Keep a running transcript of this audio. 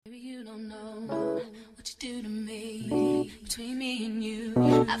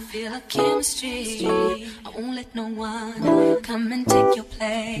I feel a chemistry. I won't let no one come and take your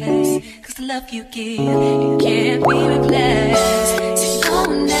place. Cause the love you give, it can't be replaced. So no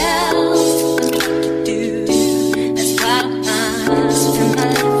one else does what you do. That's why I'm spend my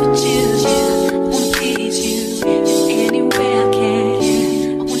life with you. I wanna please you in any way I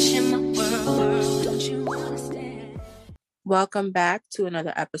can. I wanna share my world. Don't you understand? Welcome back to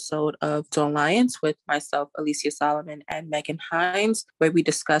another episode of To Alliance with myself, Alicia Solomon, and Megan Hines, where we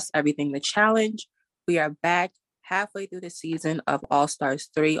discuss everything the challenge. We are back halfway through the season of All Stars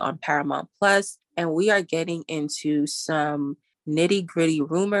 3 on Paramount Plus, and we are getting into some nitty-gritty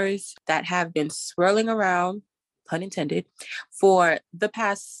rumors that have been swirling around, pun intended, for the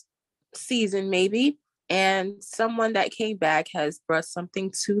past season maybe. And someone that came back has brought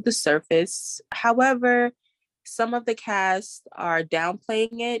something to the surface. However, some of the cast are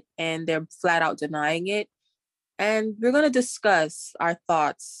downplaying it and they're flat out denying it. And we're going to discuss our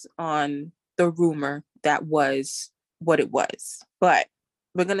thoughts on the rumor that was what it was. But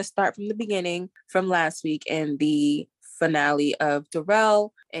we're going to start from the beginning, from last week and the finale of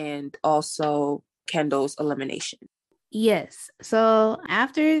Darrell and also Kendall's elimination. Yes. So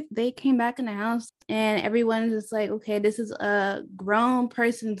after they came back in the house and everyone's just like, okay, this is a grown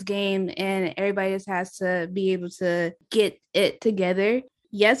person's game and everybody just has to be able to get it together.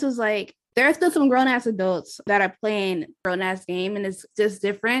 Yes was like, there are still some grown-ass adults that are playing grown-ass game, and it's just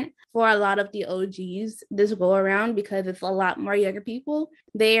different for a lot of the OGs this go around because it's a lot more younger people.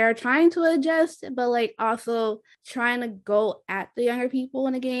 They are trying to adjust, but like also trying to go at the younger people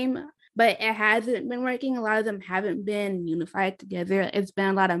in the game. But it hasn't been working. A lot of them haven't been unified together. It's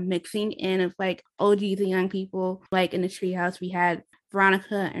been a lot of mixing in of like OGs and young people. Like in the treehouse, we had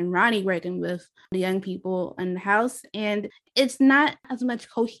Veronica and Ronnie working with the young people in the house. And it's not as much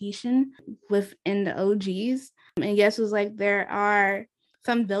cohesion within the OGs. And yes, it was like there are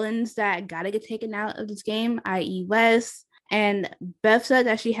some villains that gotta get taken out of this game, i.e. Wes. And Beth said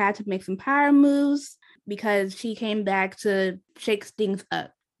that she had to make some power moves because she came back to shake things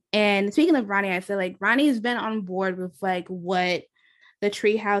up. And speaking of Ronnie, I feel like Ronnie's been on board with like what the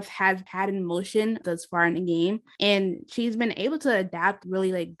treehouse has had in motion thus far in the game. And she's been able to adapt,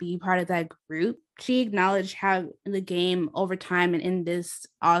 really like be part of that group. She acknowledged how the game over time and in this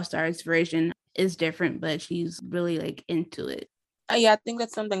All-Stars version is different, but she's really like into it. Yeah, I think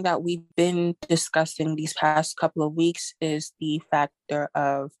that's something that we've been discussing these past couple of weeks is the factor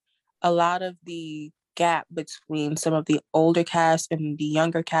of a lot of the gap between some of the older cast and the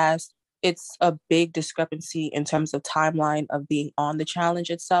younger cast. It's a big discrepancy in terms of timeline of being on the challenge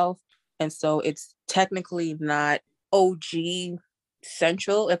itself. And so it's technically not OG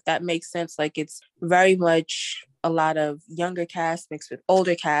central, if that makes sense. Like it's very much a lot of younger cast mixed with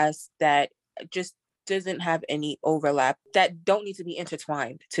older cast that just doesn't have any overlap, that don't need to be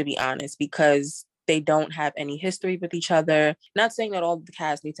intertwined, to be honest, because they don't have any history with each other. Not saying that all of the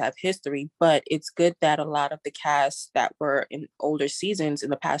cast need to have history, but it's good that a lot of the cast that were in older seasons,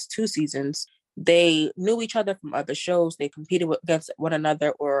 in the past 2 seasons, they knew each other from other shows. They competed against one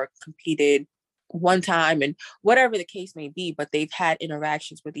another or competed one time and whatever the case may be, but they've had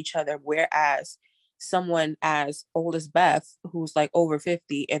interactions with each other. Whereas someone as old as Beth, who's like over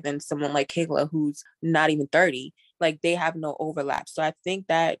 50, and then someone like Kayla, who's not even 30, like they have no overlap. So I think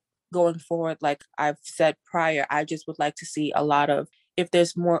that going forward, like I've said prior, I just would like to see a lot of, if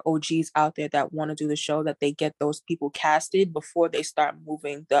there's more OGs out there that want to do the show, that they get those people casted before they start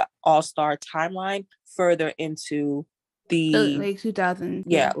moving the All-Star timeline further into the like 2000.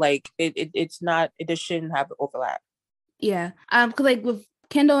 Yeah, like it's not, it just shouldn't have overlap. Yeah. Because like with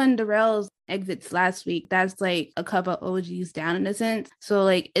Kendall and Darrell's exits last week, that's like a couple of OGs down in a sense. So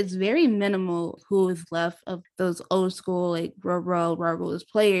like it's very minimal who is left of those old school like Ruggles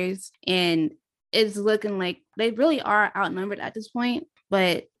players. And it's looking like they really are outnumbered at this point.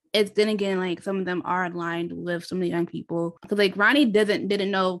 But it's then again, like some of them are aligned with some of the young people. Because like Ronnie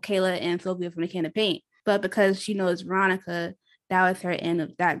didn't know Kayla and Sylvia from the Can of Paint. But because she knows Veronica, that was her end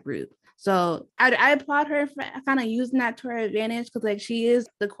of that group. So I applaud her for kind of using that to her advantage because like she is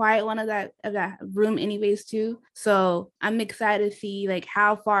the quiet one of that room anyways too. So I'm excited to see like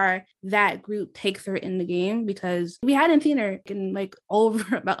how far that group takes her in the game because we hadn't seen her in like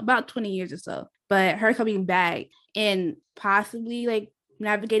over about 20 years or so. But her coming back and possibly like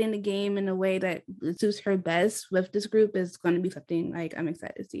navigating the game in a way that suits her best with this group is going to be something like I'm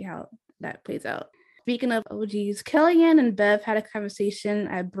excited to see how that plays out. Speaking of OGs, Kellyanne and Bev had a conversation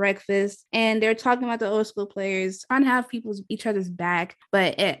at breakfast, and they're talking about the old school players, trying to have each other's back,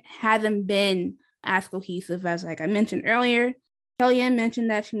 but it hasn't been as cohesive as, like I mentioned earlier. Kellyanne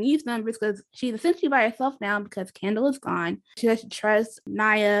mentioned that she needs numbers because she's essentially by herself now because Kendall is gone. She has to trust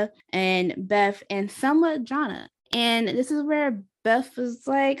Naya and Beth and somewhat Jonna. And this is where Beth was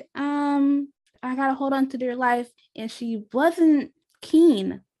like, I gotta hold on to their life. And she wasn't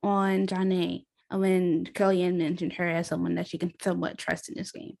keen on Jonna when Kellyanne mentioned her as someone that she can somewhat trust in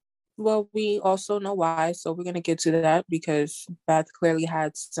this game. Well, we also know why, so we're going to get to that because Beth clearly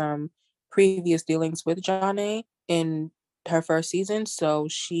had some previous dealings with Jonna in her first season, so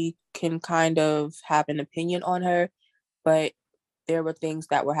she can kind of have an opinion on her, but there were things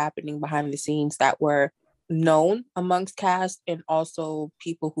that were happening behind the scenes that were known amongst cast and also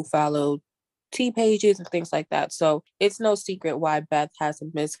people who followed T pages and things like that. So it's no secret why Beth has a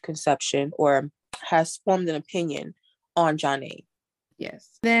misconception or has formed an opinion on Jonna.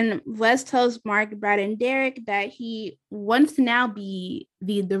 Yes. Then Wes tells Mark, Brad, and Derek that he wants to now be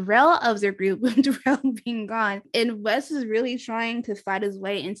the Darrell of their group, with Darrell being gone. And Wes is really trying to fight his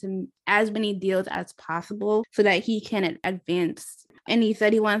way into as many deals as possible so that he can advance. And he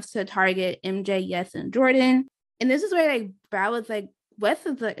said he wants to target MJ, Yes, and Jordan. And this is where like Brad was like, Wes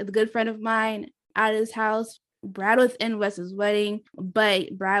is a good friend of mine at his house. Brad was in Wes's wedding,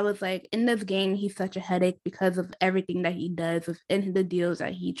 but Brad was like, in this game, he's such a headache because of everything that he does within the deals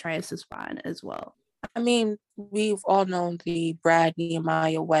that he tries to spawn as well. I mean, we've all known the Brad,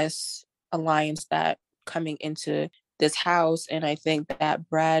 Nehemiah, Wes alliance that coming into this house. And I think that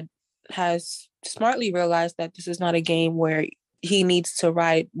Brad has smartly realized that this is not a game where he needs to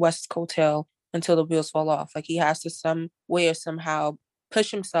ride Wes's coattail until the wheels fall off. Like he has to some way or somehow push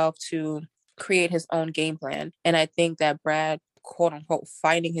himself to create his own game plan. And I think that Brad, quote unquote,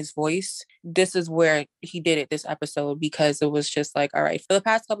 finding his voice, this is where he did it this episode, because it was just like, all right, for the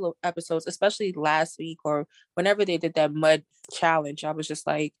past couple of episodes, especially last week or whenever they did that mud challenge, I was just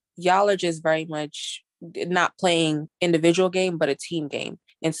like, y'all are just very much not playing individual game, but a team game.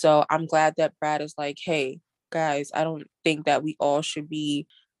 And so I'm glad that Brad is like, hey, guys, I don't think that we all should be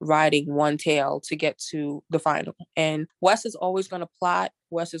riding one tail to get to the final. And Wes is always going to plot.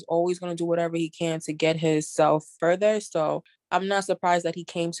 Wes is always going to do whatever he can to get himself further. So I'm not surprised that he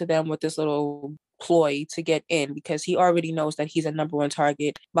came to them with this little ploy to get in, because he already knows that he's a number one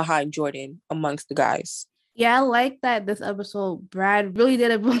target behind Jordan amongst the guys. Yeah, I like that this episode, Brad really did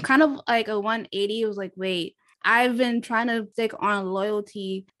a kind of like a 180. It was like, wait, I've been trying to stick on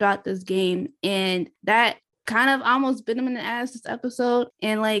loyalty throughout this game, and that kind of almost bit him in the ass this episode.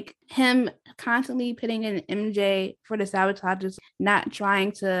 And like him constantly putting in MJ for the sabotages, not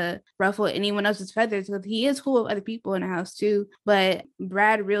trying to ruffle anyone else's feathers, because he is cool with other people in the house too. But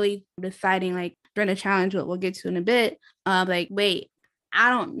Brad really deciding, like during the challenge, what we'll get to in a bit, like, wait, I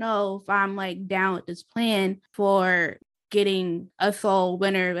don't know if I'm like down with this plan for getting a sole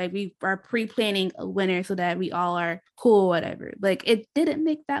winner. Like we are pre-planning a winner so that we all are cool, whatever. Like it didn't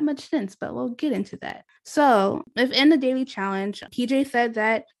make that much sense, but we'll get into that. So within the daily challenge, PJ said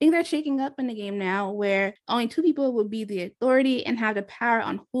that things are shaking up in the game now, where only 2 people will be the authority and have the power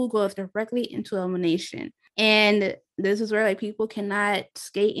on who goes directly into elimination. And this is where like people cannot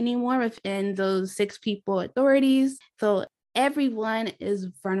skate anymore within those 6 people authorities. So everyone is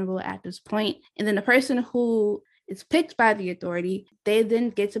vulnerable at this point. And then the person who is picked by the authority, they then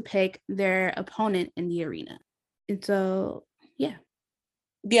get to pick their opponent in the arena. And so, yeah.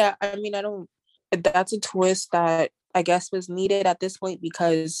 Yeah, I mean, that's a twist that I guess was needed at this point,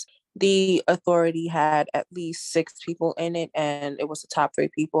 because the authority had at least 6 people in it and it was the top 3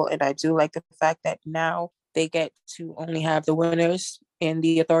 people. And I do like the fact that now they get to only have the winners and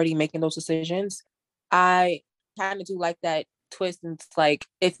the authority making those decisions. I kind of do like that twist. And it's like,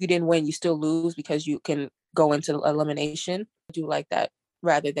 if you didn't win, you still lose because you can go into elimination. I do like that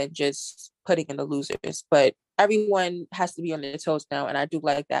rather than just putting in the losers. But everyone has to be on their toes now. And I do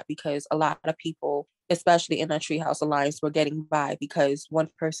like that because a lot of people, especially in the Treehouse Alliance, were getting by because one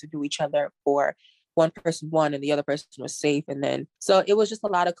person knew each other, or one person won and the other person was safe. And then, so it was just a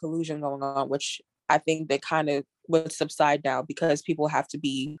lot of collusion going on, which I think they kind of would subside now because people have to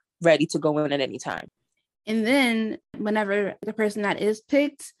be ready to go in at any time. And then whenever the person that is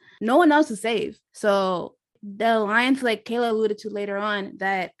picked, no one else is safe. So the alliance, like Kayla alluded to later on,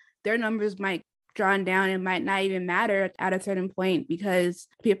 that their numbers might drawn down and might not even matter at a certain point, because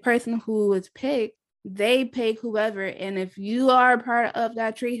the person who is picked, they pick whoever. And if you are a part of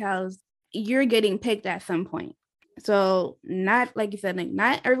that treehouse, you're getting picked at some point. So not, like you said, like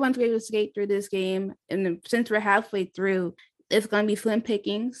not everyone's going to skate through this game. And since we're halfway through, it's going to be slim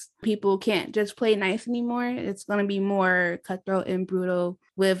pickings. People can't just play nice anymore. It's going to be more cutthroat and brutal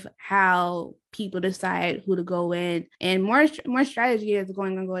with how people decide who to go in. And more strategy is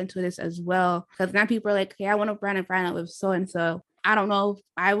going to go into this as well. Because now people are like, okay, I want to run and find out with so-and-so. I don't know if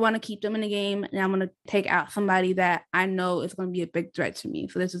I want to keep them in the game, and I'm going to take out somebody that I know is going to be a big threat to me.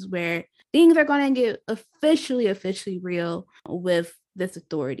 So this is where things are going to get officially real with this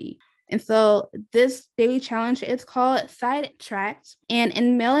authority. And so this daily challenge is called Sidetracked. And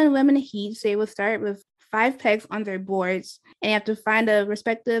in male and women heats, they will start with 5 pegs on their boards, and you have to find a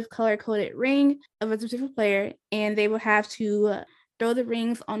respective color-coded ring of a specific player, and they will have to throw the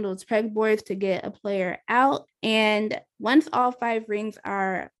rings on those peg boards to get a player out. And once all 5 rings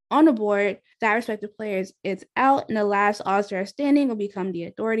are on the board, that respective player is out, and the last all-star standing will become the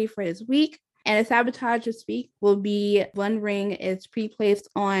authority for this week. And a sabotage this week will be 1 ring is pre-placed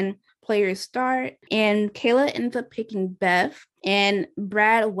on player's start, and Kayla ends up picking Beth, and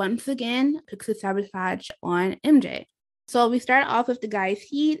Brad once again picks a sabotage on MJ. So we start off with the guys'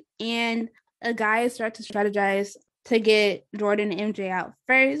 heat, and the guys start to strategize to get Jordan and MJ out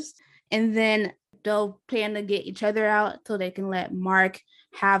first, and then they'll plan to get each other out so they can let Mark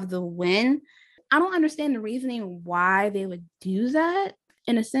have the win. I don't understand the reasoning why they would do that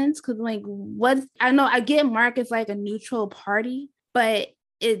in a sense, because like I get Mark is like a neutral party, but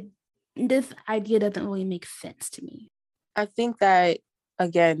this idea doesn't really make sense to me. I think that,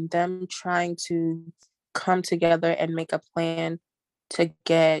 again, them trying to come together and make a plan to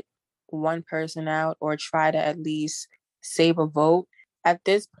get one person out or try to at least save a vote. At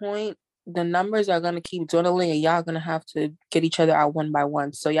this point, the numbers are going to keep dwindling, and y'all going to have to get each other out one by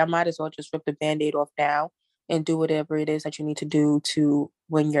one. So y'all might as well just rip the Band-Aid off now and do whatever it is that you need to do to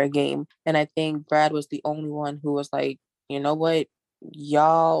win your game. And I think Brad was the only one who was like, you know what?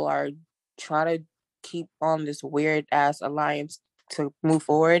 Y'all are trying to keep on this weird ass alliance to move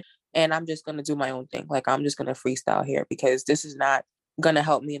forward, and I'm just going to do my own thing. Like, I'm just going to freestyle here because this is not going to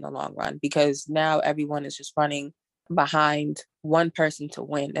help me in the long run, because now everyone is just running behind one person to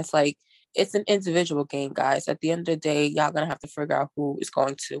win. It's like, it's an individual game, guys. At the end of the day, y'all going to have to figure out who is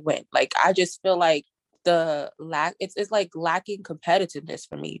going to win. Like, I just feel like it's like lacking competitiveness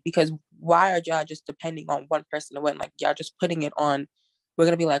for me, because why are y'all just depending on one person to win? Like, y'all just putting it on, we're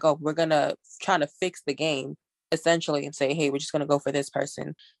going to be like, oh, we're going to try to fix the game essentially and say, hey, we're just going to go for this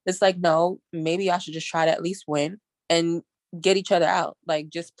person. It's like, no, maybe y'all should just try to at least win and get each other out. Like,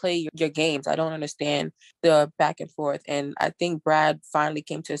 just play your games. I don't understand the back and forth. And I think Brad finally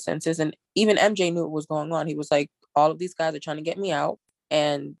came to his senses, and even MJ knew what was going on. He was like, all of these guys are trying to get me out,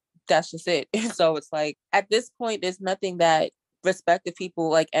 and that's just it. So it's like, at this point, there's nothing that respected people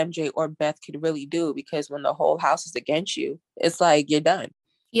like MJ or Beth could really do, because when the whole house is against you, it's like, you're done.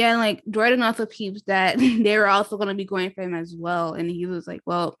 Yeah, and like Jordan also peeps that they were also going to be going for him as well. And he was like,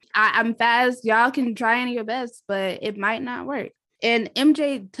 well, I'm fast. Y'all can try any of your best, but it might not work. And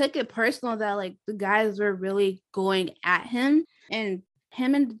MJ took it personal that like the guys were really going at him. And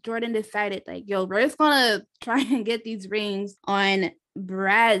him and Jordan decided like, yo, we're just going to try and get these rings on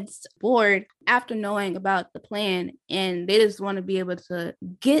Brad's board after knowing about the plan. And they just want to be able to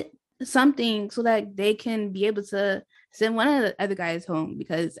get something so that they can be able to send one of the other guys home,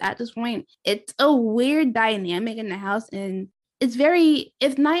 because at this point it's a weird dynamic in the house, and it's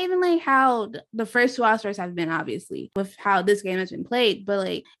not even like how the first 2 All-Stars have been, obviously, with how this game has been played, but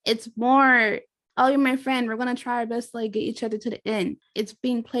like it's more, oh, you're my friend, we're gonna try our best to like get each other to the end. It's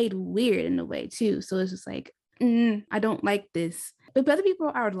being played weird in a way too, so it's just like, I don't like this. But other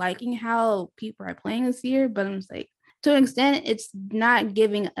people are liking how people are playing this year, but I'm just like, to an extent, it's not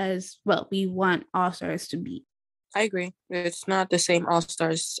giving us what we want All-Stars to be. I agree. It's not the same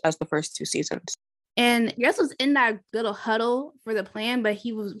All-Stars as the first 2 seasons. And Yes was in that little huddle for the plan, but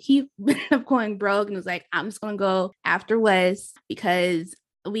he ended up going broke and was like, I'm just going to go after Wes because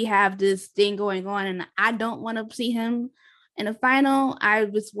we have this thing going on and I don't want to see him in the final. I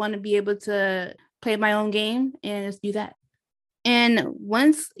just want to be able to play my own game and just do that. And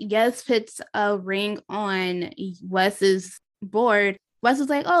once Yes puts a ring on Wes's board, Wes was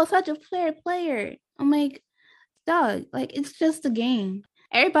like, oh, such a player. I'm like, dog, like, it's just a game.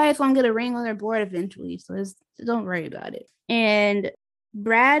 Everybody's gonna get a ring on their board eventually, so don't worry about it. And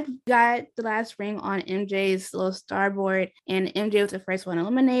Brad got the last ring on MJ's little starboard, and MJ was the first one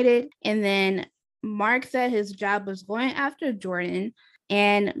eliminated. And then Mark said his job was going after Jordan,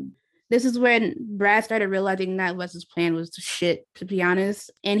 and this is when Brad started realizing that Wes's plan was shit, to be honest.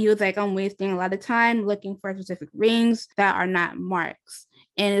 And he was like, I'm wasting a lot of time looking for specific rings that are not Mark's.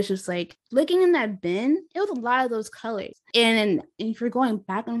 And it's just like, looking in that bin, it was a lot of those colors. And if you're going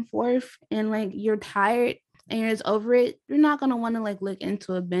back and forth and like you're tired and you're just over it, you're not going to want to like look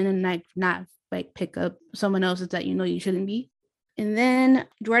into a bin and like not like pick up someone else's that you know you shouldn't be. And then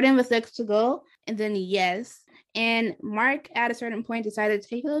Jordan was next to go. And then Yes. And Mark, at a certain point, decided to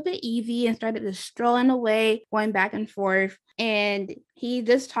take it a little bit easy and started just strolling away, going back and forth. And he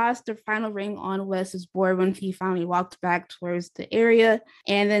just tossed the final ring on Wes's board when he finally walked back towards the area.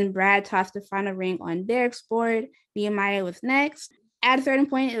 And then Brad tossed the final ring on Derek's board. Nehemiah was next. At a certain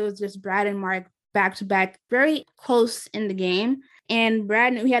point, it was just Brad and Mark back to back, very close in the game. And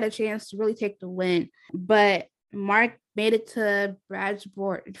Brad knew he had a chance to really take the win. But Mark made it to Brad's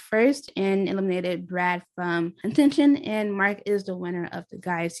board first and eliminated Brad from contention. And Mark is the winner of the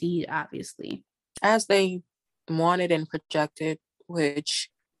guys seed, obviously. As they wanted and projected, which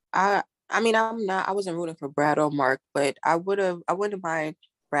I wasn't rooting for Brad or Mark, but I wouldn't mind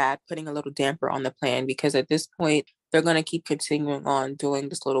Brad putting a little damper on the plan, because at this point they're going to keep continuing on doing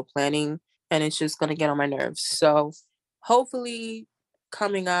this little planning and it's just going to get on my nerves. So hopefully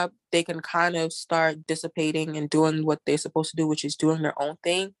coming up they can kind of start dissipating and doing what they're supposed to do, which is doing their own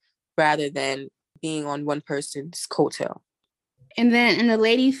thing rather than being on one person's coattail. And then in the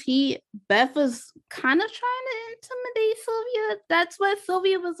ladies' heat, Beth was kind of trying to intimidate Sylvia. That's what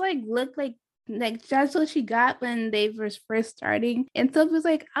Sylvia was like, looked like that's what she got when they were first starting. And Sylvia was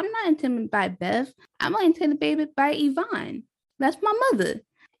like, I'm not intimidated by Beth. I'm not intimidated by Yvonne. That's my mother.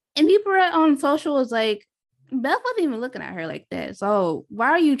 And people on social was like, Beth wasn't even looking at her like that. So why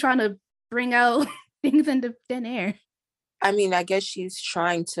are you trying to bring out things into thin air? I mean, I guess she's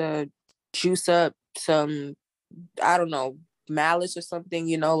trying to juice up some, I don't know, malice or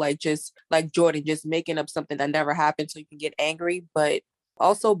something, like just like Jordan, just making up something that never happened so you can get angry. But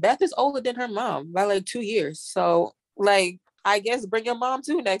also Beth is older than her mom by like 2 years. So like, I guess bring your mom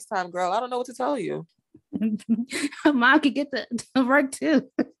too next time, girl. I don't know what to tell you. Mom could get to work too.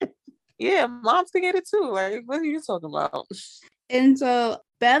 Yeah, moms can get it too. Like, what are you talking about? And so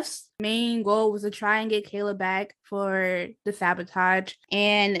Beth's main goal was to try and get Kayla back for the sabotage.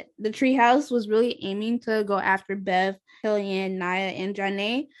 And the treehouse was really aiming to go after Beth, Kellyanne, Nia, and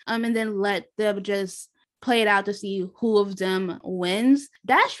Janae, and then let them just play it out to see who of them wins.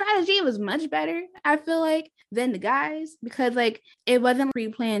 That strategy was much better, I feel like, than the guys, because like it wasn't a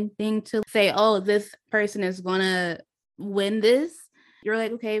pre-planned thing to say, oh, this person is gonna win this. You're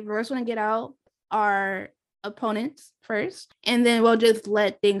like, okay, we're just gonna get out our opponents first, and then we'll just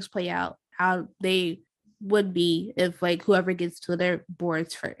let things play out how they would be if like whoever gets to their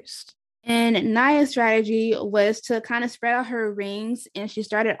boards first. And Nia's strategy was to kind of spread out her rings, and she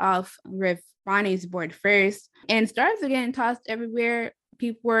started off with Ronnie's board first, and stars were getting tossed everywhere.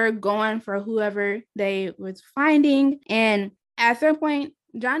 People were going for whoever they was finding, and at some point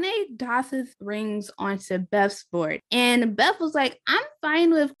Janae tosses rings onto Beth's board. And Beth was like, I'm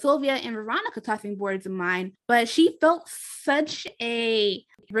fine with Sylvia and Veronica tossing boards of mine. But she felt such a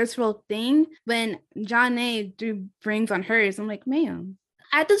visceral thing when Janae threw rings on hers. I'm like, ma'am.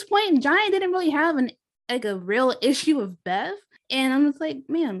 At this point, Janae didn't really have a real issue with Beth. And I'm just like,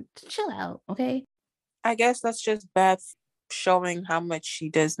 ma'am, chill out, okay? I guess that's just Beth showing how much she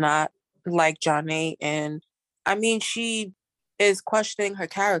does not like Janae. And I mean, she is questioning her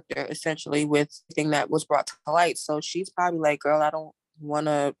character essentially with the thing that was brought to light. So she's probably like, girl, I don't want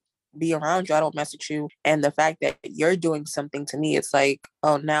to be around you. I don't mess with you. And the fact that you're doing something to me, it's like,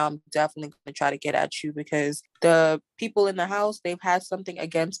 oh, now I'm definitely going to try to get at you, because the people in the house, they've had something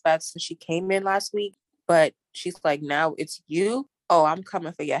against Beth since she came in last week. But she's like, now it's you. Oh, I'm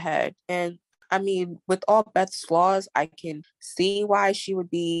coming for your head. And I mean, with all Beth's flaws, I can see why she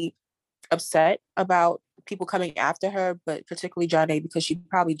would be upset about people coming after her, but particularly Janae, because she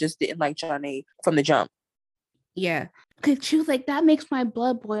probably just didn't like Janae from the jump. Yeah. Because she was like, that makes my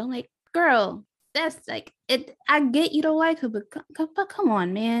blood boil. I'm like, girl, that's like it. I get you don't like her, but come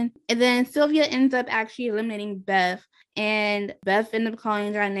on, man. And then Sylvia ends up actually eliminating Beth, and Beth ended up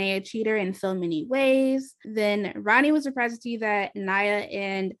calling Janae a cheater in so many ways. Then Ronnie was surprised to see that Nia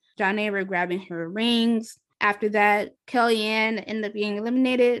and Janae were grabbing her rings. After that, Kellyanne ended up being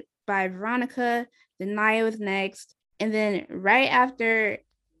eliminated by Veronica. Then Nia was next. And then right after,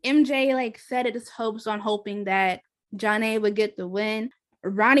 MJ like set its hopes on hoping that Janae would get the win,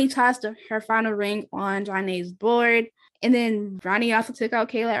 Ronnie tossed her final ring on Janae's board. And then Ronnie also took out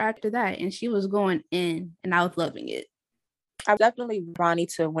Kayla after that, and she was going in, and I was loving it. I definitely Ronnie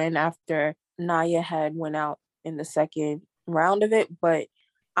to win after Nia had went out in the second round of it. But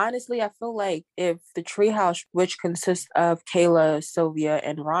honestly, I feel like if the treehouse, which consists of Kayla, Sylvia,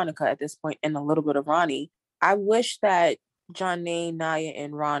 and Veronica at this point, and a little bit of Ronnie, I wish that Janae, Nia,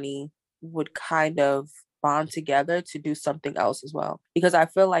 and Ronnie would kind of bond together to do something else as well. Because I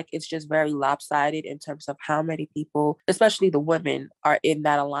feel like it's just very lopsided in terms of how many people, especially the women, are in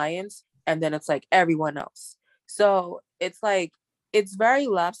that alliance. And then it's like everyone else. So it's like, it's very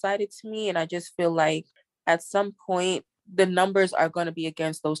lopsided to me. And I just feel like at some point, the numbers are going to be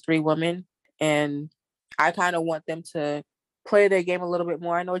against those three women. And I kind of want them to play their game a little bit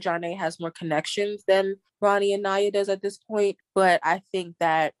more. I know Janae has more connections than Ronnie and Naya does at this point, but I think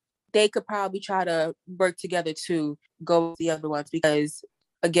that they could probably try to work together to go with the other ones because,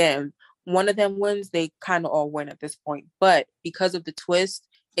 again, one of them wins, they kind of all win at this point. But because of the twist,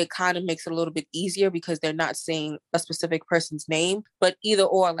 it kind of makes it a little bit easier because they're not saying a specific person's name, but either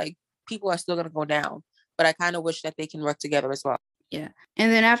or, like, people are still going to go down. But I kind of wish that they can work together as well. Yeah.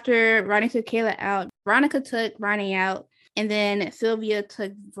 And then after Ronnie took Kayla out, Veronica took Ronnie out. And then Sylvia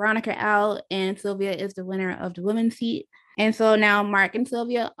took Veronica out. And Sylvia is the winner of the women's seat. And so now Mark and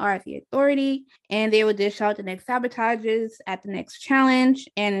Sylvia are at the Authority. And they will dish out the next sabotages at the next challenge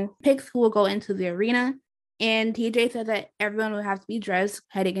and picks who will go into the arena. And TJ said that everyone will have to be dressed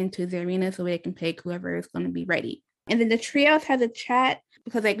heading into the arena so they can pick whoever is going to be ready. And then the trios had a chat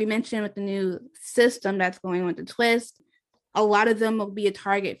because, like we mentioned, with the new system that's going with the twist, a lot of them will be a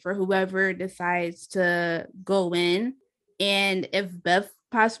target for whoever decides to go in. And if Beth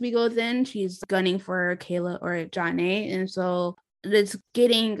possibly goes in, she's gunning for Kayla or Janae. And so it's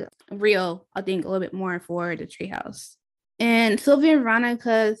getting real, I think, a little bit more for the treehouse. And Sylvia and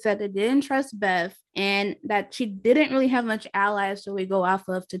Veronica said they didn't trust Beth and that she didn't really have much allies to go off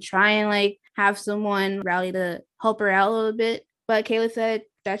of to try and like have someone rally to help her out a little bit. But Kayla said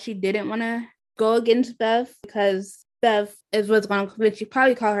that she didn't want to go against Beth because Beth is what's going to, she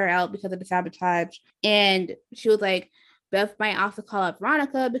probably call her out because of the sabotage. And she was like, Beth might also call out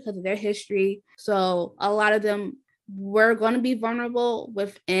Veronica because of their history. So a lot of them were going to be vulnerable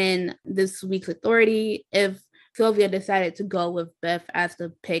within this week's Authority if Sylvia decided to go with Beth as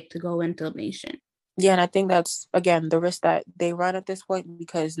the pick to go into elimination. Yeah, and I think that's, again, the risk that they run at this point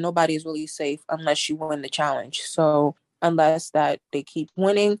because nobody is really safe unless you win the challenge. So unless that they keep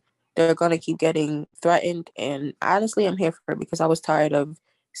winning, they're going to keep getting threatened. And honestly, I'm here for it because I was tired of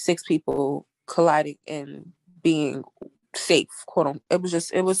 6 people colliding and being safe, quote unquote.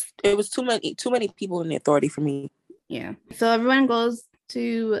 It was too many people in the Authority for me. Yeah. So everyone goes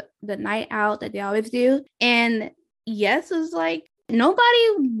to the night out that they always do. And yes, it's like nobody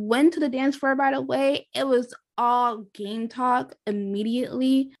went to the dance floor right away. It was all game talk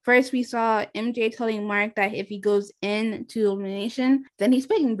immediately. First, we saw MJ telling Mark that if he goes into elimination, then he's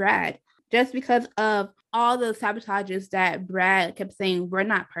picking Brad just because of all the sabotages that Brad kept saying were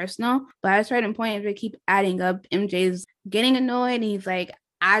not personal. But at a certain point, they keep adding up. MJ's getting annoyed and he's like,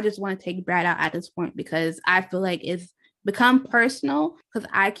 I just want to take Brad out at this point because I feel like it's become personal because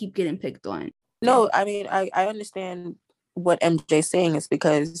I keep getting picked on. No, I mean, I understand what MJ's saying is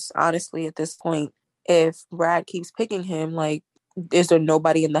because honestly, at this point, if Brad keeps picking him, like, is there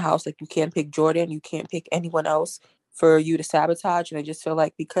nobody in the house? Like, you can't pick Jordan, you can't pick anyone else for you to sabotage. And I just feel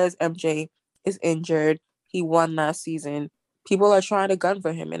like because MJ is injured, he won last season, people are trying to gun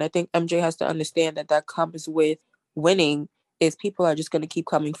for him. And I think MJ has to understand that that comes with winning, is people are just going to keep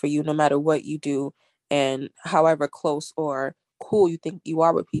coming for you no matter what you do. And however close or cool you think you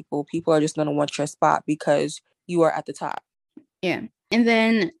are with people, people are just going to want your spot because you are at the top. Yeah. And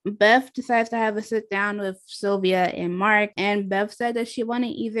then Beth decides to have a sit down with Sylvia and Mark. And Beth said that she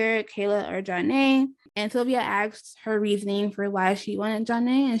wanted either Kayla or Janae. And Sylvia asked her reasoning for why she wanted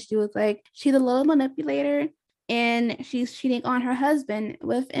Janae. And she was like, she's a little manipulator and she's cheating on her husband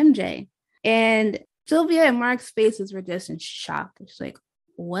with MJ. And Sylvia and Mark's faces were just in shock. She's like,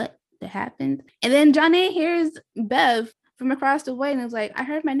 what happened? And then Janae hears Bev from across the way and is like, I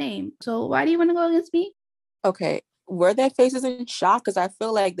heard my name. So why do you want to go against me? Okay. Were their faces in shock? Because I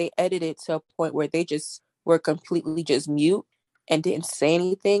feel like they edited to a point where they just were completely just mute and didn't say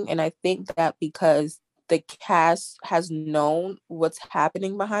anything. And I think that because the cast has known what's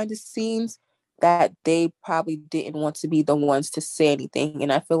happening behind the scenes, that they probably didn't want to be the ones to say anything.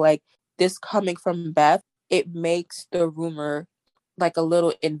 And I feel like this coming from Beth, it makes the rumor like a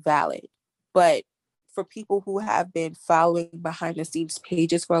little invalid. But for people who have been following behind the scenes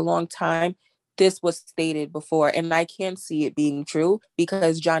pages for a long time, this was stated before, and I can see it being true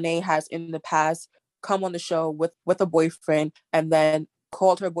because Janae has in the past come on the show with a boyfriend and then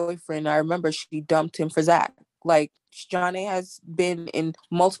called her boyfriend. I remember she dumped him for Zach. Like, Janae has been in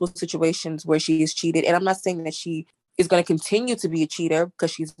multiple situations where she is cheated, and I'm not saying that she is going to continue to be a cheater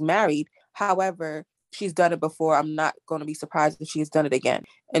because she's married. However, she's done it before. I'm not going to be surprised if she's done it again.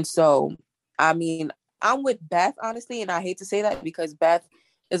 And so, I mean, I'm with Beth, honestly, and I hate to say that because Beth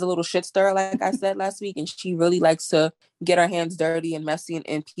is a little shit stirrer, like I said last week, and she really likes to get her hands dirty and messy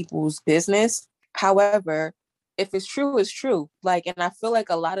in people's business. However, if it's true, it's true. Like, and I feel like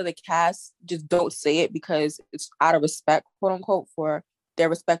a lot of the cast just don't say it because it's out of respect, quote unquote, for their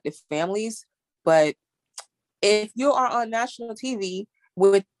respective families. But if you are on national TV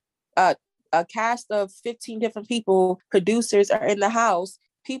with a cast of 15 different people, producers are in the house,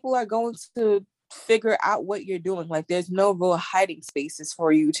 people are going to figure out what you're doing. Like there's no real hiding spaces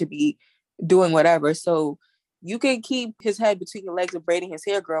for you to be doing whatever. So you can keep his head between your legs and braiding his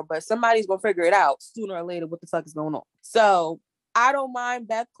hair, girl, but somebody's gonna figure it out sooner or later what the fuck is going on. So I don't mind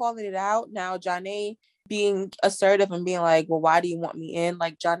Beth calling it out. Now, Janae being assertive and being like, well, why do you want me in?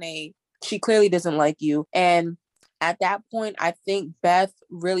 Like, Janae, she clearly doesn't like you. And at that point, I think Beth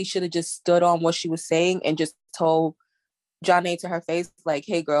really should have just stood on what she was saying and just told Janae to her face, like,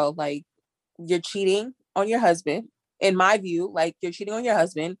 hey, girl, like, you're cheating on your husband. In my view, like, you're cheating on your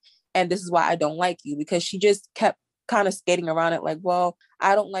husband. And this is why I don't like you. Because she just kept kind of skating around it like, well,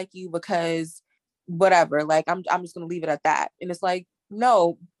 I don't like you because whatever. Like, I'm just going to leave it at that. And it's like,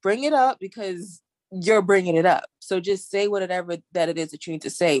 no, bring it up because you're bringing it up. So just say whatever that it is that you need to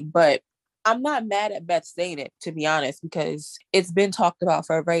say. But I'm not mad at Beth saying it, to be honest, because it's been talked about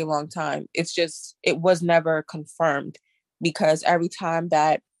for a very long time. It's just, it was never confirmed because every time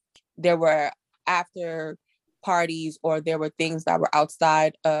that there were after parties or there were things that were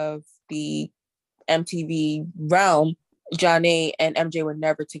outside of the MTV realm, Janae and MJ were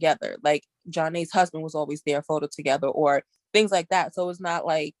never together. Like Janae's husband was always there, photo together or things like that. So it's not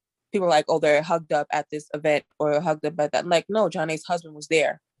like people are like, oh, they're hugged up at this event or hugged up at that. Like, no, Janae's husband was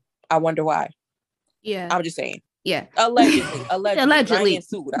there. I wonder why. Yeah. I'm just saying. Yeah. Allegedly. Allegedly.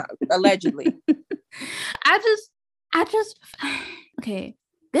 Allegedly. I just okay.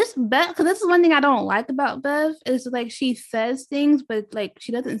 This Beth, because this is one thing I don't like about Beth, is like she says things, but like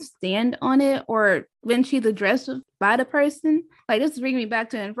she doesn't stand on it, or when she's addressed by the person. Like this is bringing me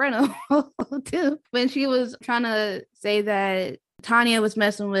back to Inferno too, when she was trying to say that Tanya was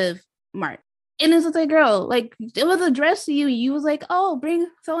messing with Mark. And it's just like, girl, like it was addressed to you. You was like, oh, bring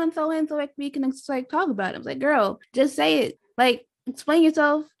so and so in so like we can like talk about it. I was like, girl, just say it. Like explain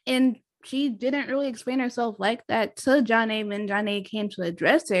yourself. And she didn't really explain herself like that to Janae when Janae came to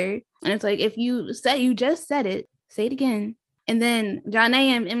address her. And it's like, if you just said it, say it again. And then Janae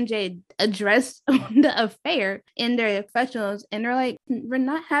and MJ addressed the affair in their confessionals, and they're like, we're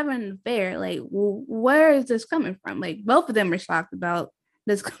not having an affair. Like, where is this coming from? Like, both of them were shocked about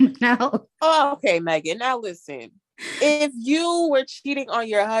this coming out. Oh, okay, Megan. Now listen, if you were cheating on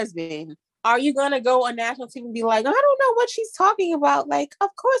your husband, are you gonna go on national TV and be like, I don't know what she's talking about? Like, of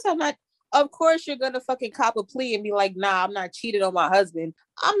course I'm not. Of course you're gonna fucking cop a plea and be like, nah, I'm not cheating on my husband.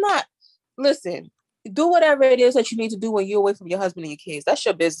 I'm not. Listen, do whatever it is that you need to do when you're away from your husband and your kids. That's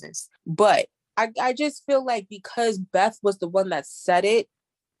your business. But I just feel like because Beth was the one that said it,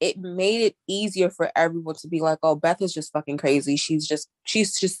 it made it easier for everyone to be like, oh, Beth is just fucking crazy. She's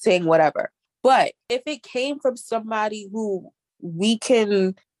just saying whatever. But if it came from somebody who we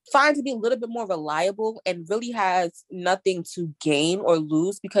can find to be a little bit more reliable and really has nothing to gain or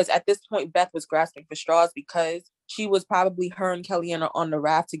lose, because at this point, Beth was grasping for straws because she was probably her and Kellyanne on the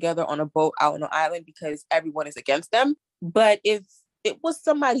raft together on a boat out on an island because everyone is against them. But if it was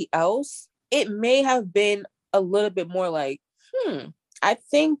somebody else, it may have been a little bit more like, I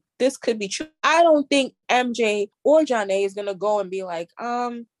think this could be true. I don't think MJ or Janae is going to go and be like,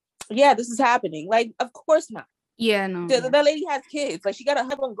 yeah, this is happening. Like, of course not. Yeah, no. The lady has kids. Like, she got to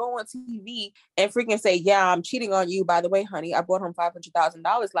have them go on TV and freaking say, yeah, I'm cheating on you. By the way, honey, I brought home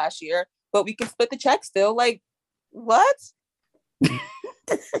 $500,000 last year, but we can split the check still. Like, what?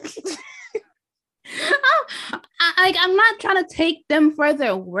 I'm not trying to take them for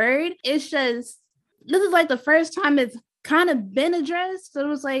their word. It's just, this is like the first time it's kind of been addressed. So it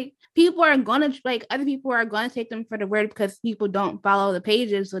was like, people are going to, like, other people are going to take them for the word because people don't follow the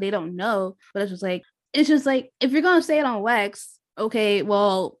pages, so they don't know. But it's just like, if you're going to say it on wax, okay,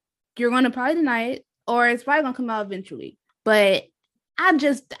 well, you're going to probably deny it, or it's probably going to come out eventually. But I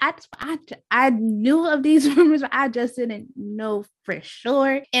knew of these rumors, but I just didn't know for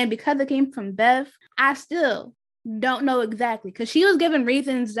sure. And because it came from Beth, I still don't know exactly, because she was given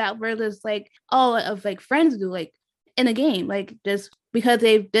reasons that were just like, oh, of like friends do, like in a game, like just because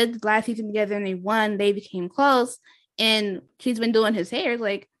they did last season together and they won, they became close, and she's been doing his hair.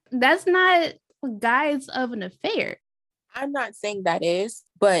 Like, that's not guise of an affair. I'm not saying that is,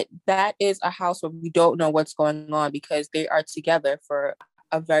 but that is a house where we don't know what's going on because they are together for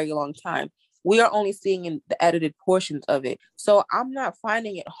a very long time. We are only seeing in the edited portions of it. So I'm not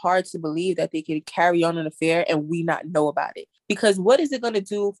finding it hard to believe that they could carry on an affair and we not know about it. Because what is it going to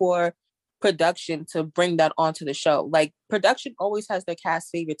do for production to bring that onto the show? Like, production always has their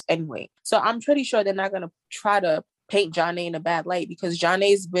cast favorites anyway. So I'm pretty sure they're not going to try to paint Janae in a bad light, because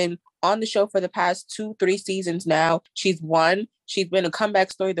Janae's been on the show for the past 2-3 seasons now. She's won. She's been a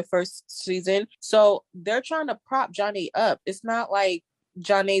comeback story the first season. So they're trying to prop Janae up. It's not like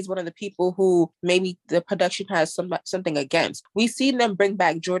Janae's one of the people who maybe the production has something against. We've seen them bring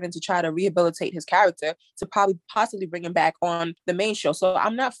back Jordan to try to rehabilitate his character to probably possibly bring him back on the main show. So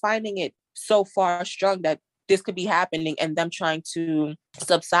I'm not finding it so far strong that this could be happening and them trying to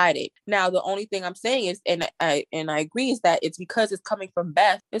subside it. Now, the only thing I'm saying is, and I agree, is that it's because it's coming from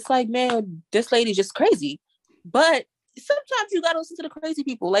Beth. It's like, man, this lady's just crazy. But sometimes you gotta listen to the crazy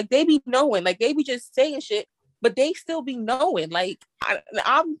people. Like, they be knowing, like they be just saying shit, but they still be knowing. Like,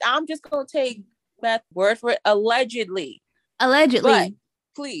 I'm just gonna take Beth's word for it. Allegedly, but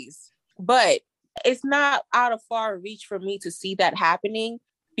please, but it's not out of far reach for me to see that happening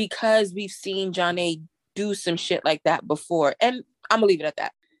because we've seen Janae do some shit like that before, and I'm gonna leave it at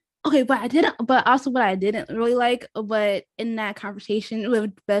that. Okay, but also what I didn't really like, but in that conversation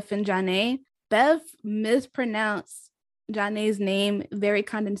with Beth and Janae, Beth mispronounced Janae's name very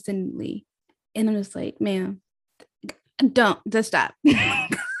condescendingly. And I'm just like, man, just stop.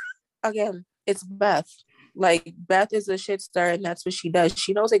 Again, it's Beth. Like, Beth is a shit star, and that's what she does.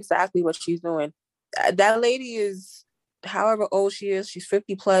 She knows exactly what she's doing. That lady is, however old she is, she's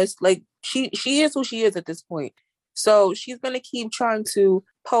 50 plus. Like, she is who she is at this point. So she's going to keep trying to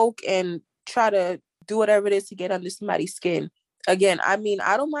poke and try to do whatever it is to get under somebody's skin. Again, I mean,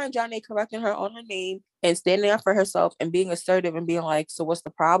 I don't mind Janae correcting her on her name and standing up for herself and being assertive and being like, so what's the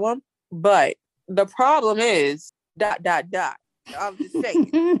problem? But the problem is ... I'm just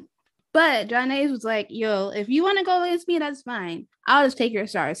saying. But Janae was like, yo, if you want to go against me, that's fine. I'll just take your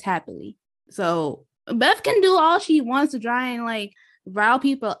stars happily. So Beth can do all she wants to try and like rile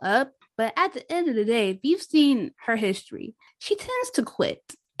people up. But at the end of the day, if you've seen her history, she tends to quit.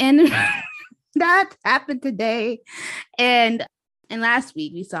 And that happened today. And last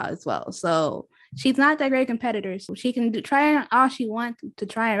week we saw as well. So she's not that great competitor. So she can try all she wants to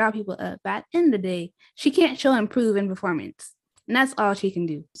try and rile people up. But at the end of the day, she can't show improve in performance. And that's all she can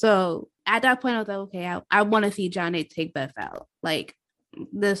do. So at that point, I was like, okay, I want to see Janae take Beth out. Like,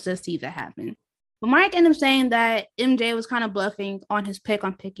 let's just see that happen. But Mark ended up saying that MJ was kind of bluffing on his pick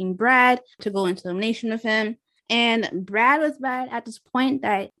on picking Brad to go into elimination with him. And Brad was bad at this point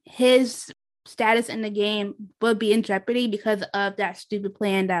that his status in the game would be in jeopardy because of that stupid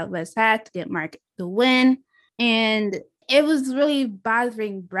plan that Wes had to get Mark to win. And it was really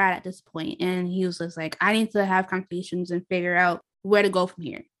bothering Brad at this point. And he was just like, I need to have conversations and figure out where to go from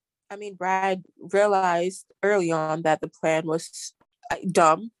here. I mean, Brad realized early on that the plan was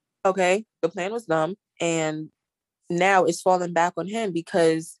dumb. Okay, the plan was dumb, and now it's falling back on him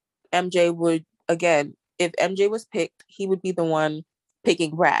because MJ would, again, if MJ was picked, he would be the one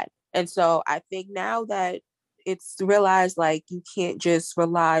picking Brad. And so I think now that it's realized, like, you can't just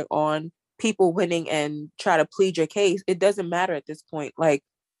rely on people winning and try to plead your case. It doesn't matter at this point. Like,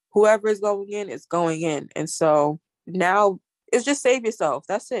 whoever is going in is going in. And so now it's just save yourself.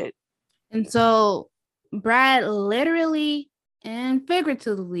 That's it. And so Brad literally and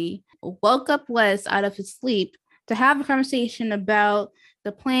figuratively woke up Wes out of his sleep to have a conversation about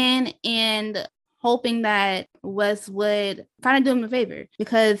the plan and hoping that Wes would kind of do him a favor,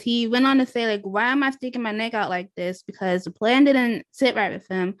 because he went on to say, like, why am I sticking my neck out like this? Because the plan didn't sit right with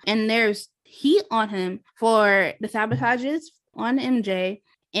him, and there's heat on him for the sabotages on MJ,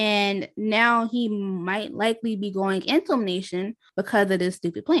 and now he might likely be going into elimination because of this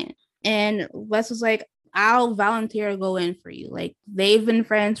stupid plan. And Wes was like, I'll volunteer to go in for you. Like, they've been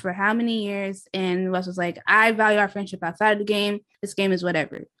friends for how many years? And Wes was like, I value our friendship outside of the game. This game is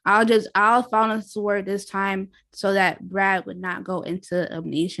whatever. I'll fall on the sword this time so that Brad would not go into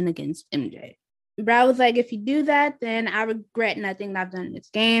elimination against MJ. Brad was like, if you do that, then I regret nothing that I've done in this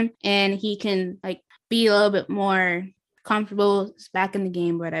game. And he can like be a little bit more comfortable back in the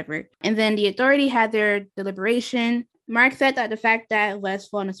game, whatever. And then the authority had their deliberation. Mark said that the fact that Wes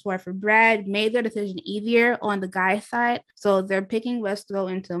fought a sword for Brad made their decision easier on the guy's side. So they're picking Wes to go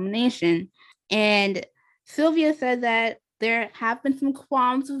into elimination. And Sylvia said that there have been some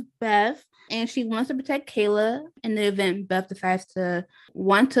qualms with Beth, and she wants to protect Kayla in the event Beth decides to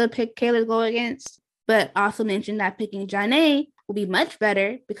want to pick Kayla to go against, but also mentioned that picking Janae will be much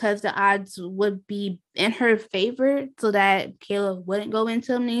better because the odds would be in her favor so that Kayla wouldn't go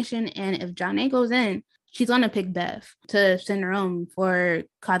into elimination. And if Janae goes in, she's going to pick Beth to send her home for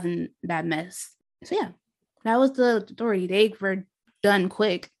causing that mess. So yeah, that was the authority. They were done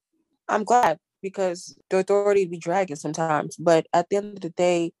quick. I'm glad, because the authority be dragging sometimes. But at the end of the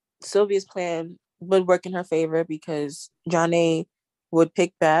day, Sylvia's plan would work in her favor because Janae would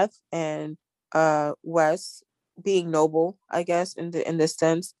pick Beth, and Wes, being noble, I guess, in this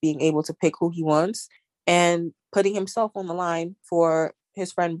sense, being able to pick who he wants and putting himself on the line for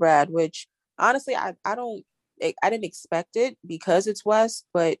his friend Brad, which honestly, I don't I didn't expect it because it's Wes,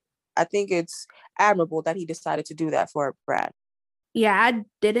 but I think it's admirable that he decided to do that for Brad. Yeah, I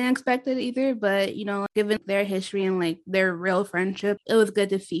didn't expect it either, but you know, given their history and like their real friendship, it was good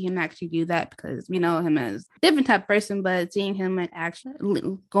to see him actually do that because we know him as a different type of person, but seeing him like actually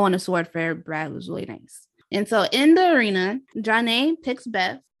go on a sword fair, Brad was really nice. And so in the arena, Janae picks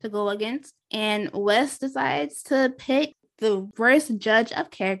Beth to go against, and Wes decides to pick the worst judge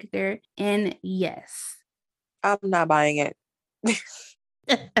of character in Yes. I'm not buying it.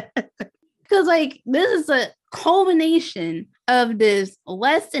 Because like this is a culmination of this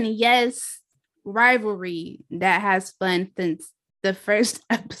Wes and Yes rivalry that has spun since the first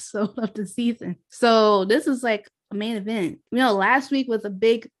episode of the season. So this is like a main event. You know, last week was a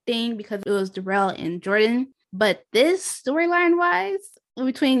big thing because it was Darrell and Jordan, but this storyline wise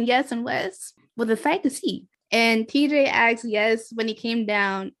between Yes and Wes was a sight to see. And TJ asked Yes when he came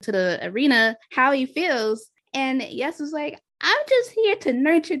down to the arena how he feels, and Yes was like, I'm just here to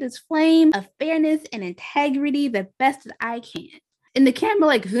nurture this flame of fairness and integrity the best that I can. And the camera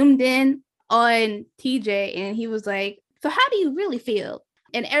like zoomed in on TJ and he was like, so how do you really feel?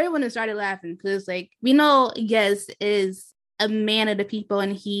 And everyone has started laughing because like, we know Yes is a man of the people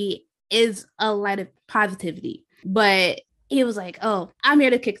and he is a light of positivity. But he was like, oh, I'm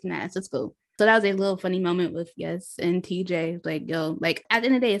here to kick some ass. Let's go. So that was a little funny moment with Yes and TJ. Like, yo, like at the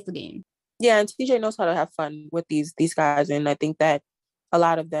end of the day, it's the game. Yeah, and TJ knows how to have fun with these guys, and I think that a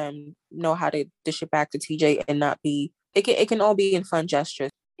lot of them know how to dish it back to TJ and not be. It can all be in fun gestures.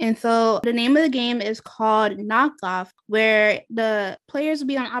 And so the name of the game is called Knockoff, where the players will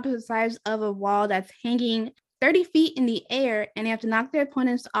be on opposite sides of a wall that's hanging 30 feet in the air, and they have to knock their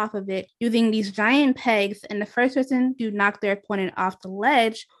opponents off of it using these giant pegs. And the first person to knock their opponent off the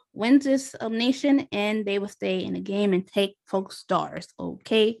ledge wins this elimination, and they will stay in the game and take folks' stars.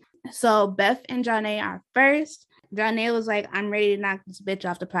 Okay. So Beth and Janae are first. Janae was like, I'm ready to knock this bitch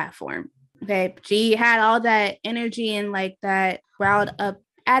off the platform. Okay. She had all that energy and like that riled up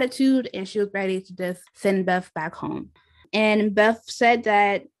attitude, and she was ready to just send Beth back home. And Beth said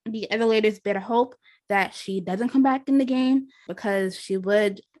that the other ladies better hope that she doesn't come back in the game because she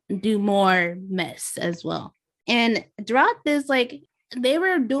would do more mess as well. And throughout this, like, they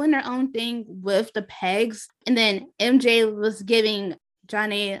were doing their own thing with the pegs. And then MJ was giving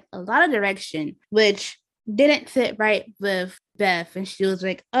Janae a lot of direction, which didn't fit right with Beth. And she was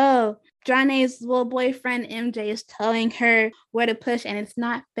like, oh, Janae's little boyfriend MJ is telling her where to push, and it's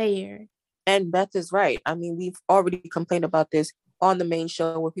not fair. And Beth is right. I mean, we've already complained about this on the main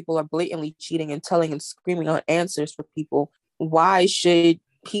show where people are blatantly cheating and telling and screaming on answers for people. Why should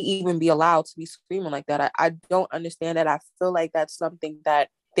he even be allowed to be screaming like that? I don't understand that. I feel like that's something that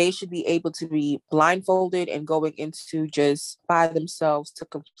they should be able to be blindfolded and going into just by themselves to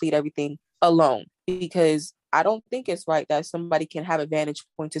complete everything alone, because I don't think it's right that somebody can have a vantage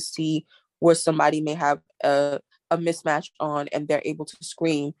point to see where somebody may have a mismatch on and they're able to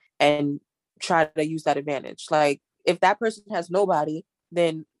scream and try to use that advantage. Like, if that person has nobody,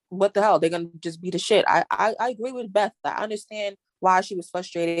 then what the hell? They're going to just beat the shit. I agree with Beth. I understand why she was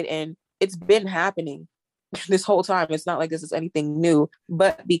frustrated, and it's been happening this whole time. It's not like this is anything new,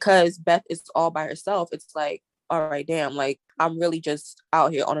 but because Beth is all by herself, it's like, all right, damn, like I'm really just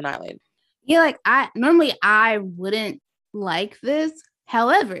out here on an island. Yeah, like I wouldn't like this.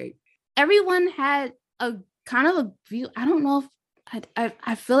 However, everyone had a kind of a view. I don't know if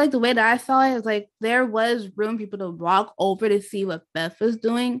I feel like the way that I saw it is like there was room for people to walk over to see what Beth was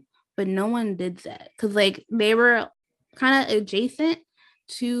doing, but no one did that because like they were kind of adjacent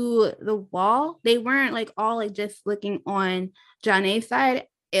to the wall. They weren't like all like just looking on Janae's side.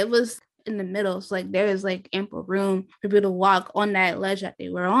 It was in the middle. So like there was like ample room for people to walk on that ledge that they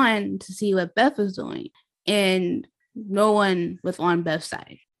were on to see what Beth was doing. And no one was on Beth's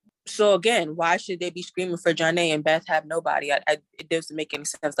side. So again, why should they be screaming for Janae and Beth have nobody? It doesn't make any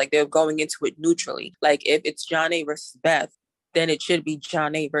sense. Like, they're going into it neutrally. Like, if it's Janae versus Beth, then it should be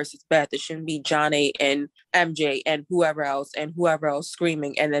Janae versus Beth. It shouldn't be Janae and MJ and whoever else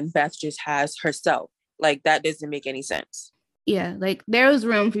screaming, and then Beth just has herself. Like, that doesn't make any sense. Yeah, like there was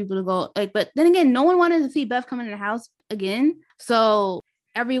room for people to go. Like, but then again, no one wanted to see Beth come in the house again. So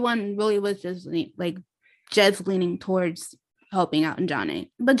everyone really was just like leaning towards helping out in Janae.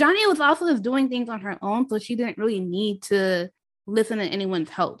 But Janae was also just doing things on her own, so she didn't really need to listen to anyone's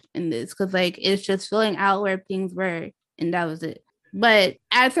help in this because like it's just filling out where things were, and that was it. But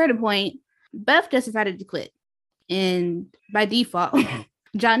at a certain point, Beth just decided to quit, and by default,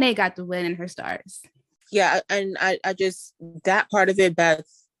 Janae got the win and her stars. Yeah, and I just, that part of it, Beth,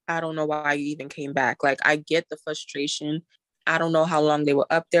 I don't know why you even came back. Like, I get the frustration. I don't know how long they were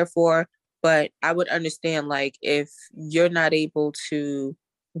up there for, But I would understand, like, if you're not able to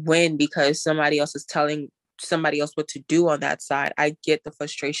win because somebody else is telling somebody else what to do on that side. I get the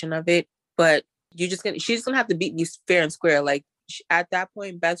frustration of it, but she's just gonna have to beat me fair and square. Like, at that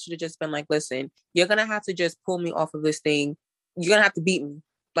point, Beth should have just been like, listen, you're gonna have to just pull me off of this thing. You're gonna have to beat me.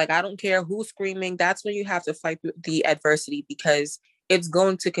 Like, I don't care who's screaming. That's when you have to fight through the adversity, because it's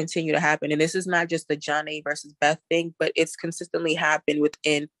going to continue to happen. And this is not just the Jonna versus Beth thing, but it's consistently happened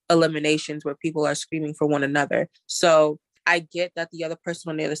within eliminations where people are screaming for one another. So I get that the other person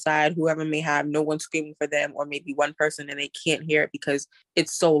on the other side, whoever may have no one screaming for them, or maybe one person and they can't hear it because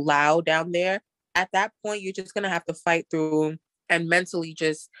it's so loud down there. At that point, you're just going to have to fight through and mentally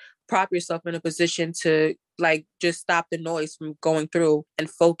just prop yourself in a position to, like, just stop the noise from going through and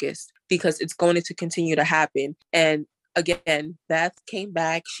focus, because it's going to continue to happen. And again, Beth came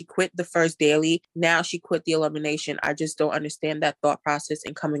back. She quit the first daily. Now she quit the elimination. I just don't understand that thought process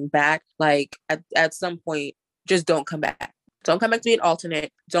and coming back. Like, at some point, just don't come back. Don't come back to be an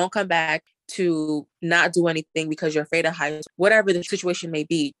alternate. Don't come back to not do anything because you're afraid of heights, whatever the situation may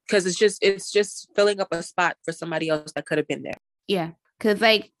be. Because it's just filling up a spot for somebody else that could have been there. Yeah. Because,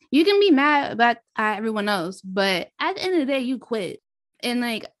 like, you can be mad about everyone else, but at the end of the day, you quit. And,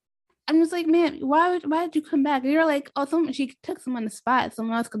 like, I'm just like, man, why did you come back? And you're like, oh, she took someone the spot.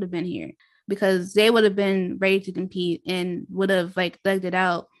 Someone else could have been here, because they would have been ready to compete and would have, like, thugged it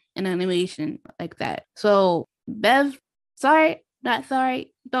out in an animation like that. So, Bev, sorry, not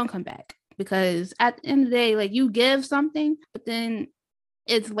sorry, don't come back. Because at the end of the day, like, you give something, but then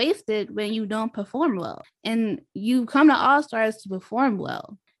it's wasted when you don't perform well. And you come to All Stars to perform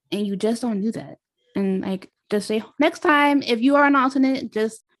well, and you just don't do that. And, like, just say, next time, if you are an alternate,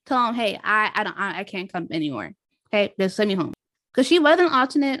 just tell them, hey, I can't come anymore. Okay, just send me home. Because she was an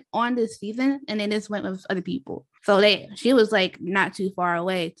alternate on this season, and then just went with other people. So she was, like, not too far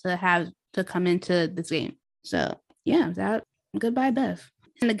away to have to come into this game. So yeah, that goodbye, Beth.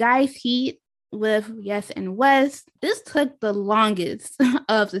 And the guys' heat with Yes and Wes, this took the longest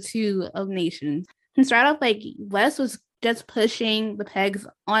of the two eliminations. And start off, like, Wes was just pushing the pegs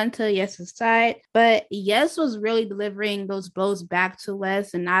onto Yes's side, but Yes was really delivering those blows back to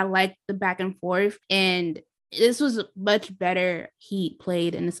Wes, and I liked the back and forth. And this was much better heat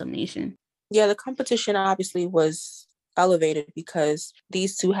played in this elimination. Yeah, the competition obviously was elevated because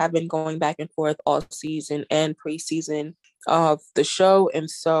these two have been going back and forth all season and preseason of the show. And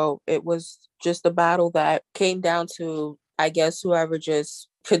so it was just a battle that came down to, I guess, whoever just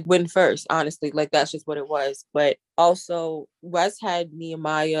could win first, honestly. Like, that's just what it was. But also, Wes had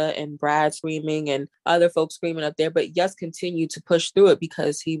Nehemiah and Brad screaming and other folks screaming up there, but Yes continued to push through it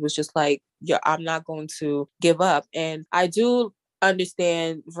because he was just like, yeah, I'm not going to give up. And I do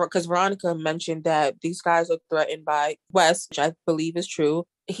understand, because Veronica mentioned that these guys are threatened by Wes, which I believe is true.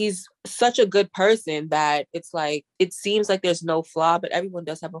 He's such a good person that it's like, it seems like there's no flaw, but everyone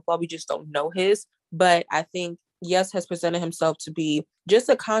does have a flaw. We just don't know his. But I think Yes has presented himself to be just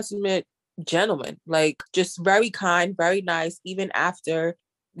a consummate gentleman, like, just very kind, very nice. Even after,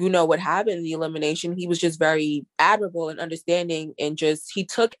 what happened in the elimination, he was just very admirable and understanding, and just, he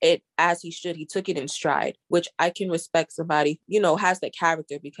took it as he should. He took it in stride, which I can respect somebody, has that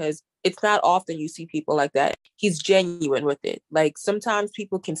character, because it's not often you see people like that. He's genuine with it. Like, sometimes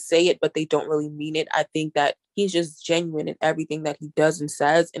people can say it, but they don't really mean it. I think that he's just genuine in everything that he does and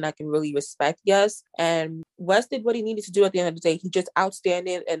says, and I can really respect Yes. And Wes did what he needed to do at the end of the day. He just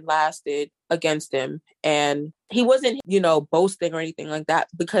outstanding and lasted against him. And he wasn't, boasting or anything like that,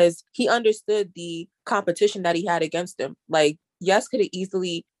 because he understood the competition that he had against him. Like, Yes could have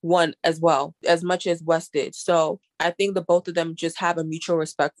easily won as well, as much as Wes did. So I think the both of them just have a mutual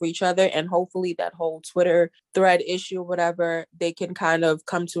respect for each other. And hopefully that whole Twitter thread issue, whatever, they can kind of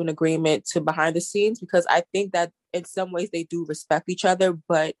come to an agreement to behind the scenes, because I think that in some ways they do respect each other.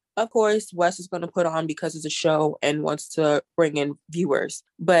 But of course, Wes is going to put on because it's a show and wants to bring in viewers.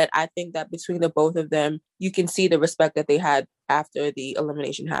 But I think that between the both of them, you can see the respect that they had after the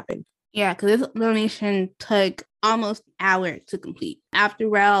elimination happened. Yeah, because this elimination took almost an hour to complete.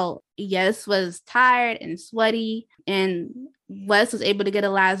 After all, Yes was tired and sweaty, and Wes was able to get a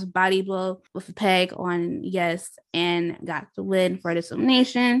last body blow with a peg on Yes and got the win for this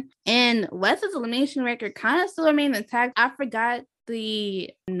elimination. And Wes's elimination record kind of still remained intact. I forgot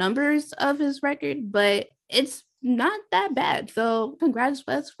the numbers of his record, but it's not that bad. So congrats,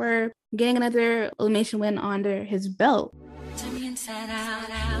 Wes, for getting another elimination win under his belt. Turn me inside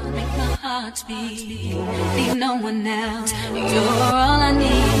out, make my heart beat. Leave no one else. You're all I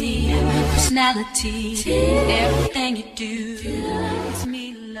need. Personality, everything you do. It's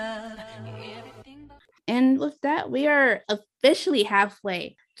me, love. And with that, we are officially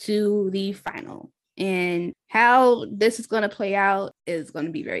halfway to the final. And how this is going to play out is going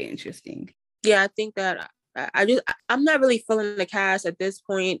to be very interesting. Yeah, I think that I'm not really feeling the cast at this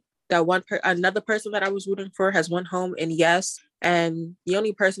point. That another person that I was rooting for has went home, and yes, and the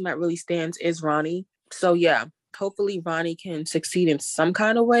only person that really stands is Ronnie. So yeah, hopefully Ronnie can succeed in some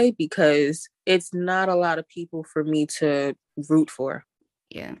kind of way, because it's not a lot of people for me to root for.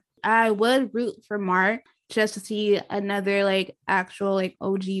 Yeah, I would root for Mark just to see another like actual like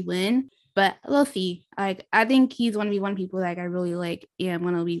OG win, but we'll see. Like, I think he's going to be one of the people like I really like, and I'm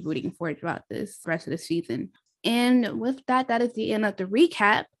going to be rooting for throughout this rest of the season. And with that, that is the end of the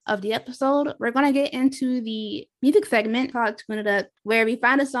recap of the episode. We're going to get into the music segment called Tune It Up, where we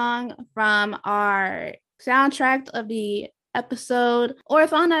find a song from our soundtrack of the episode or a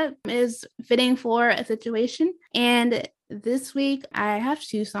song that is fitting for a situation. And this week, I have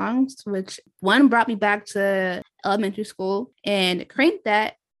two songs, which one brought me back to elementary school, and Crank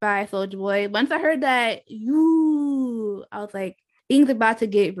That by Soulja Boy. Once I heard that, I was like, things about to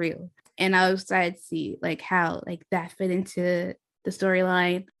get real. And I was excited to see like how like that fit into the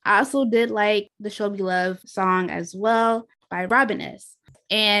storyline. I also did like the Show Me Love song as well by Robin S.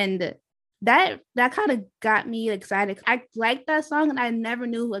 And that kind of got me excited. I liked that song, and I never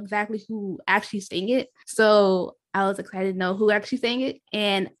knew exactly who actually sang it. So I was excited to know who actually sang it.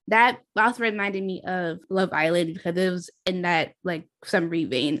 And that also reminded me of Love Island, because it was in that like summery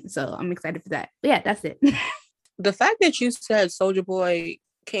vein. So I'm excited for that. But yeah, that's it. The fact that you said Soulja Boy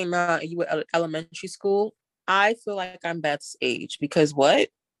came out and you were elementary school, I feel like I'm Beth's age, because what?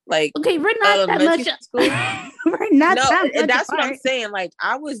 Like, okay, we're not that much. We're not that much. That's apart. What I'm saying. Like,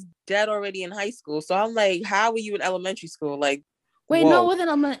 I was dead already in high school, so I'm like, how were you in elementary school? Like, wait, no, it wasn't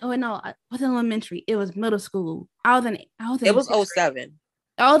elementary. It was middle school. I was in. It was 07.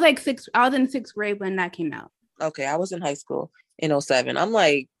 I was in sixth grade when that came out. Okay, I was in high school in 07. I'm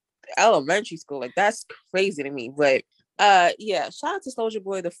like, elementary school, like that's crazy to me. But yeah, shout out to Soulja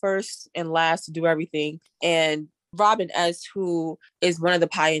Boy, the first and last to do everything, and Robin S., who is one of the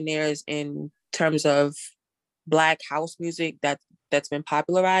pioneers in terms of Black house music that's been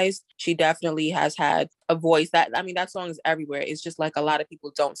popularized. She definitely has had a voice that song is everywhere. It's just like a lot of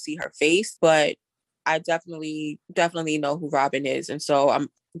people don't see her face, but I definitely know who Robin is, and so I'm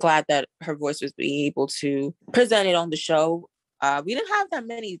glad that her voice was being able to present it on the show. We didn't have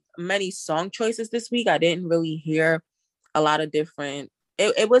that many song choices this week. I didn't really hear a lot of different.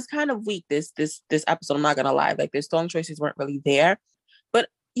 It was kind of weak this episode. I'm not gonna lie. Like, the song choices weren't really there. But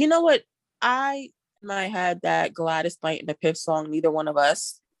you know what? I had that Gladys Knight and the Piff song, Neither One of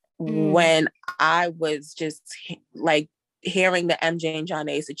Us, when I was just like hearing the MJ and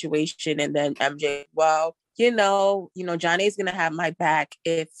Janae situation, and then MJ, well, Janae's gonna have my back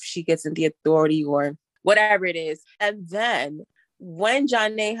if she gets in the authority or whatever it is. And then when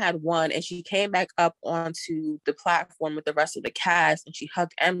Janae had won and she came back up onto the platform with the rest of the cast and she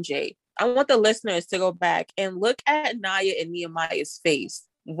hugged MJ, I want the listeners to go back and look at Naya and Nehemiah's face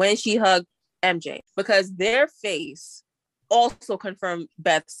when she hugged MJ, because their face also confirmed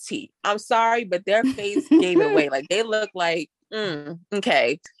Beth's tea. I'm sorry, but their face gave it away. Like, they look like,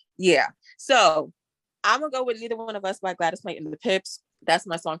 okay, yeah. So I'm gonna go with Neither One of Us by Gladys Knight and the Pips. That's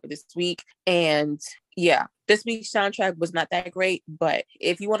my song for this week. And yeah, this week's soundtrack was not that great, but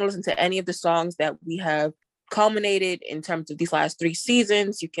if you want to listen to any of the songs that we have culminated in terms of these last 3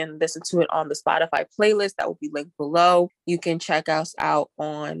 seasons, you can listen to it on the Spotify playlist that will be linked below. You can check us out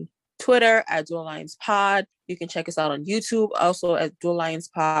on Twitter at Dual Lions Pod. You can check us out on YouTube also at Dual Lions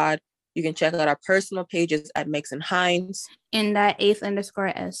Pod. You can check out our personal pages at Mix and Hines. In that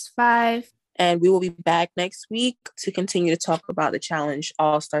 @8_S5. And we will be back next week to continue to talk about the Challenge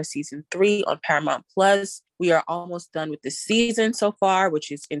All-Star Season 3 on Paramount Plus. We are almost done with the season so far,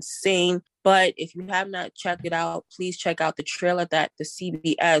 which is insane. But if you have not checked it out, please check out the trailer that the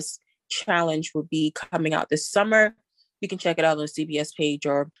CBS Challenge will be coming out this summer. You can check it out on the CBS page,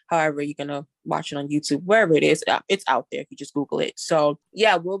 or however you're going to watch it on YouTube, wherever it is. It's out there if you just Google it. So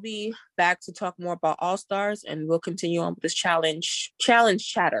yeah, we'll be back to talk more about All-Stars, and we'll continue on with this challenge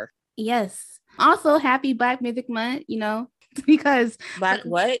chatter. Yes. Also, happy Black Music Month, because Black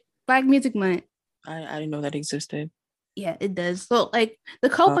what? Black Music Month. I didn't know that existed. Yeah, it does. So like the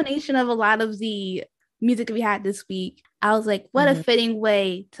culmination of a lot of the music we had this week, I was like, what a fitting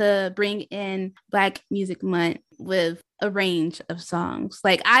way to bring in Black Music Month with a range of songs.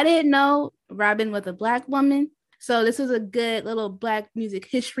 Like, I didn't know Robin was a Black woman, so this was a good little Black music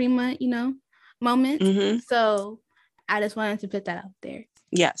history month, moment. So I just wanted to put that out there.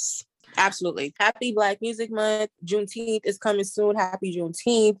 Yes, absolutely. Happy Black Music Month. Juneteenth is coming soon. Happy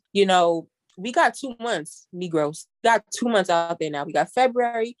Juneteenth. we got 2 months, Negroes. We got 2 months out there now. We got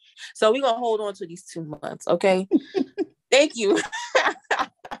February. So we're going to hold on to these 2 months, okay? Thank you.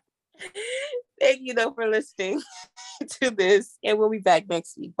 Thank you, though, for listening to this. And we'll be back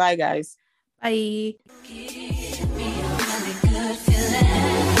next week. Bye, guys. Bye.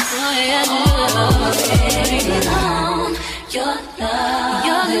 Your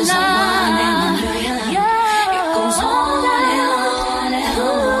love.